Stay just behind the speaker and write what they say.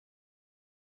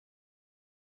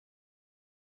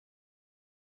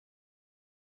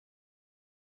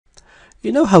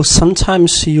You know how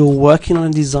sometimes you're working on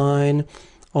a design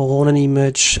or on an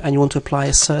image and you want to apply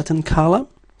a certain color?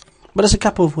 But there's a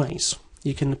couple of ways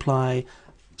you can apply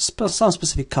some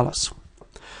specific colors.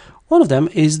 One of them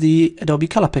is the Adobe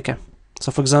Color Picker.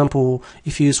 So for example,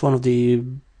 if you use one of the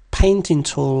painting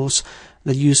tools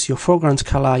that use your foreground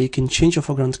color, you can change your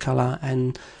foreground color,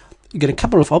 and you get a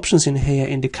couple of options in here.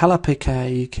 In the Color Picker,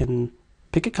 you can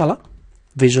pick a color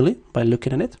visually by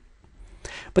looking at it,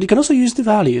 but you can also use the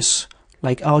values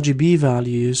like RGB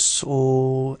values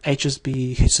or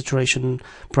HSB, hue saturation,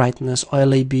 brightness, or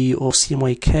LAB or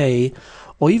CMYK,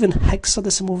 or even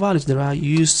hexadecimal values that are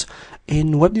used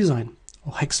in web design,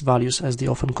 or hex values as they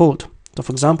are often called. So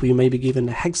for example, you may be given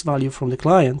a hex value from the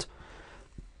client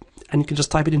and you can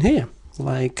just type it in here,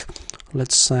 like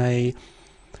let's say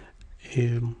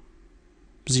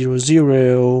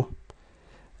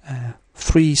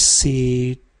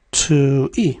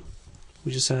 003C2E,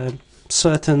 which is a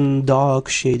certain dark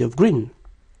shade of green.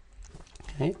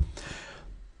 Okay.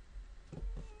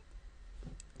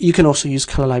 You can also use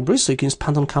color libraries, so you can use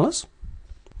Pantone colors,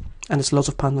 and there's lots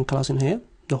of Pantone colors in here,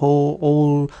 the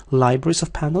all libraries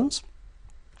of Pantones.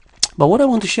 But what I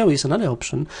want to show is another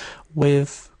option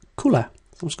with Kuler.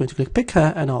 I'm just going to click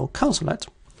Picker and I'll cancel it.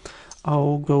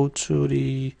 I'll go to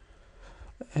the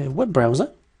web browser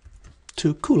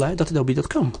to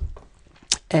kuler.adobe.com.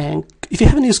 And if you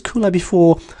haven't used Kuler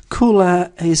before,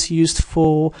 Kuler is used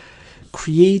for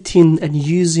creating and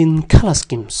using color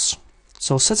schemes.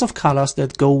 So sets of colors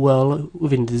that go well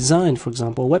within the design, for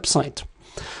example, a website.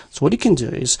 So what you can do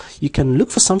is you can look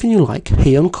for something you like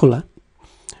here on Kuler.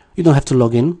 You don't have to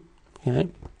log in. Okay?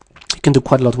 You can do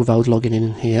quite a lot without logging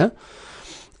in here.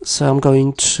 So I'm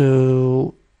going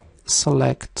to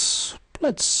select,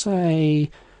 let's say,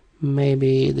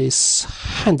 maybe this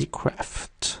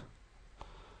handicraft.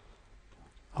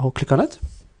 I'll click on it.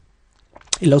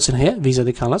 It loads in here. These are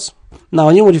the colors. Now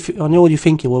I know what you're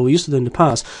thinking. What we used to do in the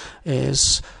past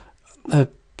is,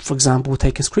 for example,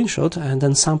 take a screenshot and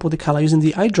then sample the color using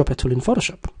the eyedropper tool in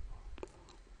Photoshop.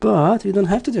 But you don't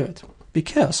have to do it,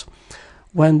 because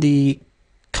when the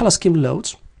color scheme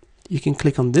loads, you can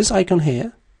click on this icon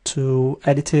here to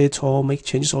edit it or make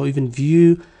changes or even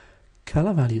view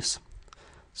color values.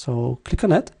 So click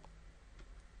on it.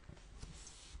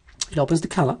 It opens the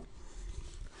color.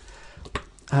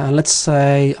 Let's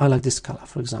say I like this color,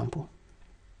 for example.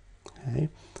 Okay.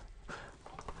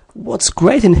 What's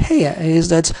great in here is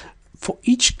that for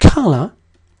each color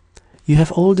you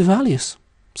have all the values.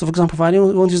 So for example, if I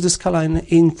don't want to use this color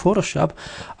in Photoshop,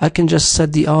 I can just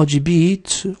set the RGB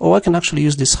to, or I can actually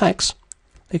use this hex.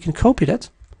 I can copy that,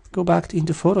 go back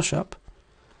into Photoshop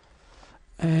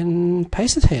and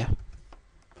paste it here,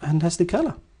 and that's the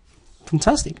color.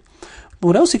 Fantastic. But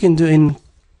what else you can do in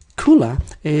Kuler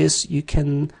is you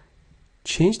can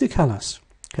change the colors.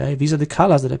 Okay, these are the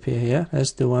colors that appear here.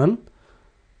 There's the one.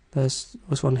 There's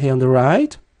one here on the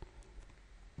right.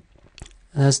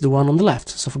 There's the one on the left.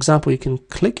 So for example, you can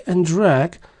click and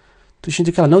drag to change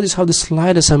the color. Notice how the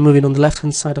sliders are moving on the left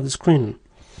hand side of the screen,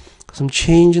 because I'm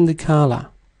changing the color.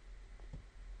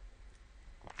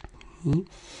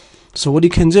 So what you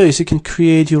can do is you can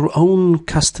create your own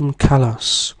custom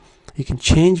colors. You can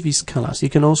change these colors. You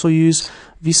can also use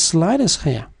these sliders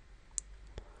here.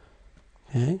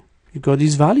 Okay, you've got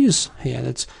these values here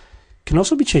that can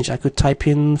also be changed. I could type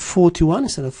in 41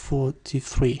 instead of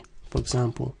 43, for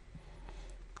example.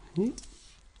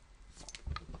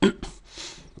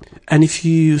 And if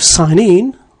you sign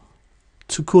in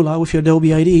to Kuler with your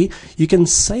Adobe ID, you can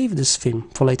save this theme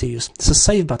for later use. There's a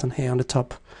save button here on the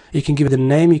top. You can give it a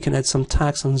name, you can add some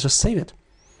tags and just save it.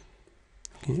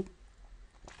 Okay.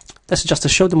 That's just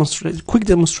a quick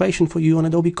demonstration for you on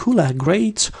Adobe Kuler.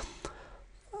 Great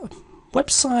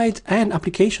website and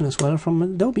application as well from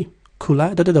Adobe.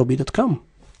 Kuler.adobe.com.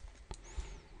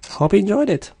 Hope you enjoyed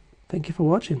it. Thank you for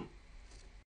watching.